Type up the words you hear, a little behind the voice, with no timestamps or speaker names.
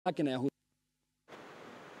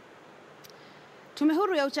Tume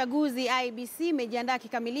huru ya uchaguzi IEBC imejiandaa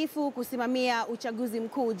kikamilifu kusimamia uchaguzi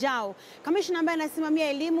mkuu ujao. Kamishna ambaye anasimamia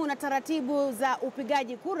elimu na taratibu za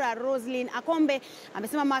upigaji kura, Roselyn Akombe,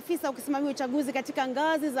 amesema maafisa wa kusimamia uchaguzi katika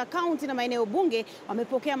ngazi za kaunti na maeneo bunge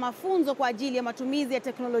wamepokea mafunzo kwa ajili ya matumizi ya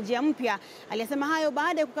teknolojia mpya. Aliyasema hayo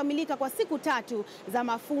baada ya kukamilika kwa siku 3 za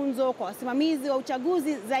mafunzo kwa wasimamizi wa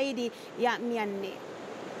uchaguzi zaidi ya 400.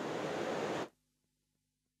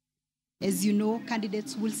 As you know,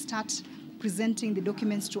 candidates will start presenting the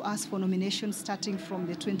documents to us for nomination starting from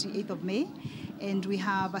the 28th of May. And we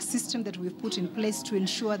have a system that we've put in place to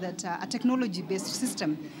ensure that a technology-based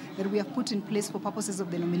system that we have put in place for purposes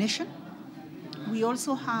of the nomination. We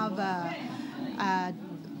also have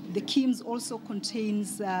the KIMS also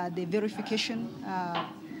contains the verification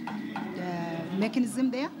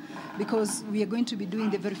mechanism there, because we are going to be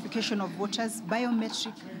doing the verification of voters,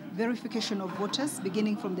 biometric verification of voters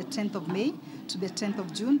beginning from the 10th of May to the 10th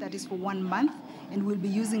of June. That is for 1 month, and we'll be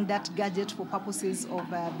using that gadget for purposes of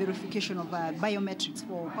verification of biometrics,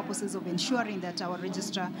 for purposes of ensuring that our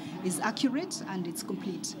register is accurate and it's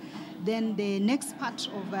complete. Then the next part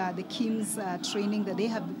of the KIMS training that they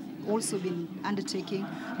have also been undertaking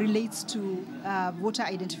relates to voter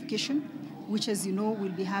identification, which, as you know,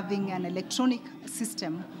 will be having an electronic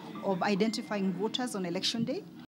system of identifying voters on election day.